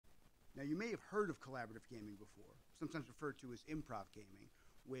Now, you may have heard of collaborative gaming before, sometimes referred to as improv gaming,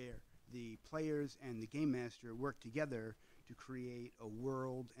 where the players and the game master work together to create a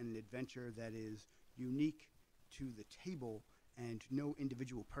world and an adventure that is unique to the table, and no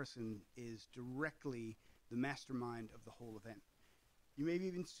individual person is directly the mastermind of the whole event. You may have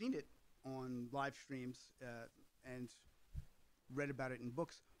even seen it on live streams and read about it in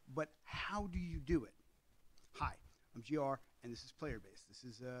books, but how do you do it? Hi, I'm GR, and this is Player Base. This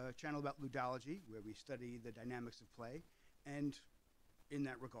is a channel about ludology, where we study the dynamics of play, and in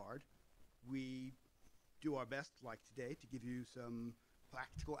that regard, we do our best, like today, to give you some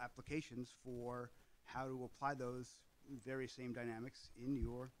practical applications for how to apply those very same dynamics in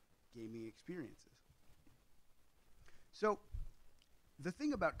your gaming experiences. So, the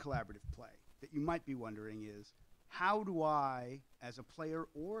thing about collaborative play that you might be wondering is, how do I, as a player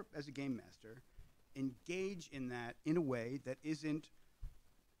or as a game master, engage in that in a way that isn't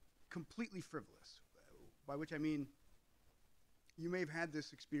completely frivolous? By which I mean, you may have had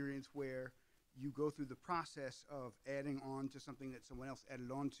this experience where you go through the process of adding on to something that someone else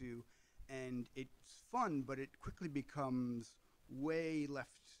added on to, and it's fun, but it quickly becomes way left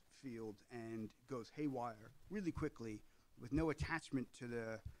field and goes haywire really quickly, with no attachment to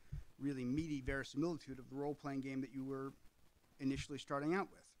the really meaty verisimilitude of the role-playing game that you were initially starting out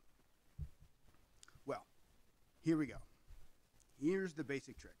with. Well, here we go. Here's the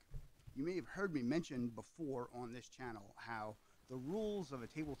basic trick. You may have heard me mention before on this channel how the rules of a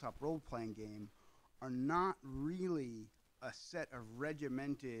tabletop role-playing game are not really a set of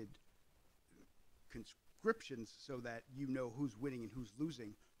regimented conscriptions so that you know who's winning and who's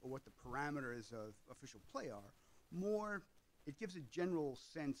losing, or what the parameters of official play are. More, it gives a general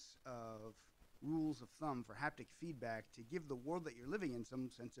sense of rules of thumb for haptic feedback to give the world that you're living in some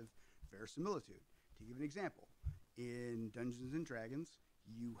sense of verisimilitude. To give an example, in Dungeons and Dragons,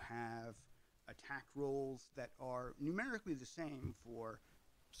 you have attack rolls that are numerically the same for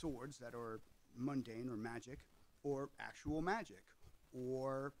swords that are mundane or magic, or actual magic,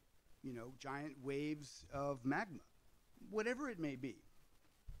 or, you know, giant waves of magma. Whatever it may be,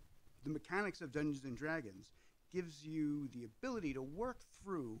 the mechanics of Dungeons and Dragons gives you the ability to work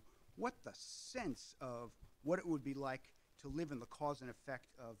through what the sense of what it would be like to live in the cause and effect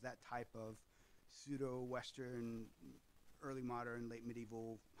of that type of pseudo-Western, early modern, late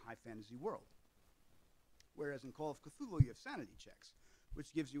medieval, high fantasy world. Whereas in Call of Cthulhu, you have sanity checks,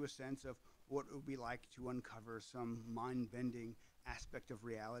 which gives you a sense of what it would be like to uncover some mind-bending aspect of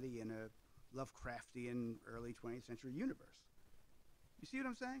reality in a Lovecraftian early 20th century universe. You see what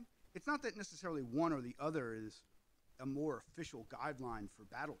I'm saying? It's not that necessarily one or the other is a more official guideline for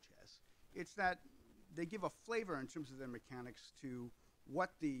battle chess. It's that they give a flavor in terms of their mechanics to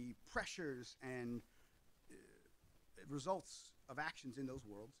what the pressures and results of actions in those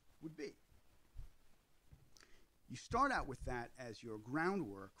worlds would be. You start out with that as your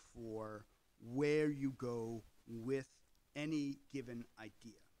groundwork for where you go with any given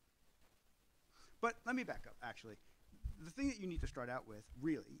idea. But let me back up, actually. The thing that you need to start out with,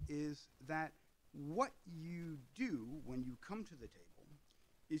 really, is that what you do when you come to the table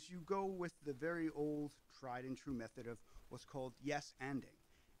is you go with the very old, tried and true method of what's called yes-anding.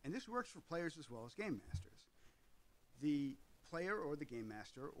 And this works for players as well as game masters. The player or the game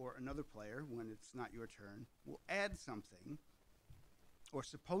master or another player, when it's not your turn, will add something or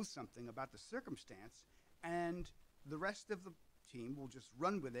suppose something about the circumstance, and the rest of the team will just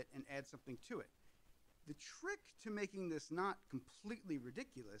run with it and add something to it. The trick to making this not completely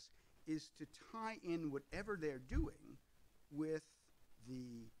ridiculous is to tie in whatever they're doing with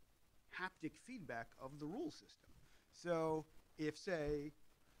the haptic feedback of the rule system. So if, say,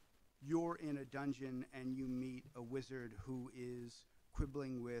 you're in a dungeon and you meet a wizard who is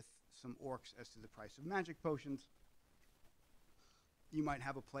quibbling with some orcs as to the price of magic potions, you might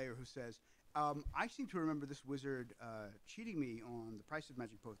have a player who says, I seem to remember this wizard cheating me on the price of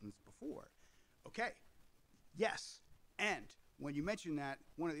magic potions before. Okay, yes, and when you mention that,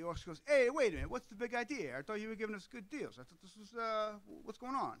 one of the orcs goes, hey, wait a minute, what's the big idea? I thought you were giving us good deals. I thought this was, what's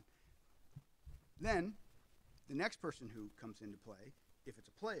going on? Then, the next person who comes into play, if it's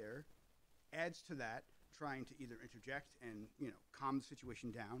a player, adds to that, trying to either interject and, you know, calm the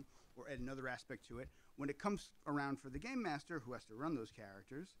situation down, or add another aspect to it. When it comes around for the game master who has to run those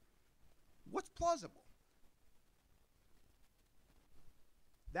characters, what's plausible?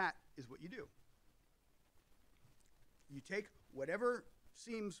 That is what you do. You take whatever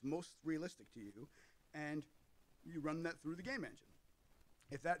seems most realistic to you, and you run that through the game engine.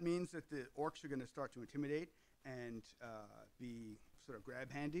 If that means that the orcs are going to start to intimidate and be sort of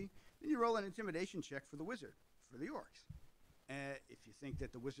grab handy, then you roll an intimidation check for the wizard, for the orcs. If you think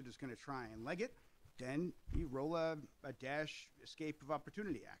that the wizard is going to try and leg it, then you roll a dash escape of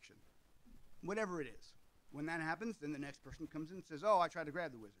opportunity action. Whatever it is. When that happens, then the next person comes in and says, oh, I tried to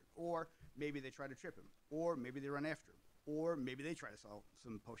grab the wizard. Or maybe they try to trip him. Or maybe they run after him. Or maybe they try to sell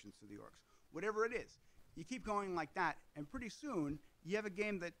some potions to the orcs. Whatever it is. You keep going like that, and pretty soon you have a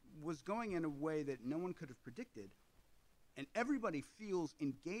game that was going in a way that no one could have predicted, and everybody feels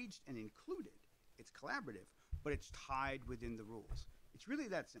engaged and included. It's collaborative, but it's tied within the rules. It's really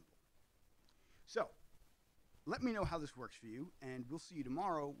that simple. So, let me know how this works for you, and we'll see you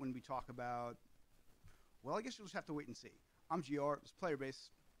tomorrow when we talk about, well, I guess you'll just have to wait and see. I'm GR, it's Player Base.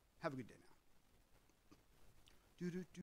 Have a good day now.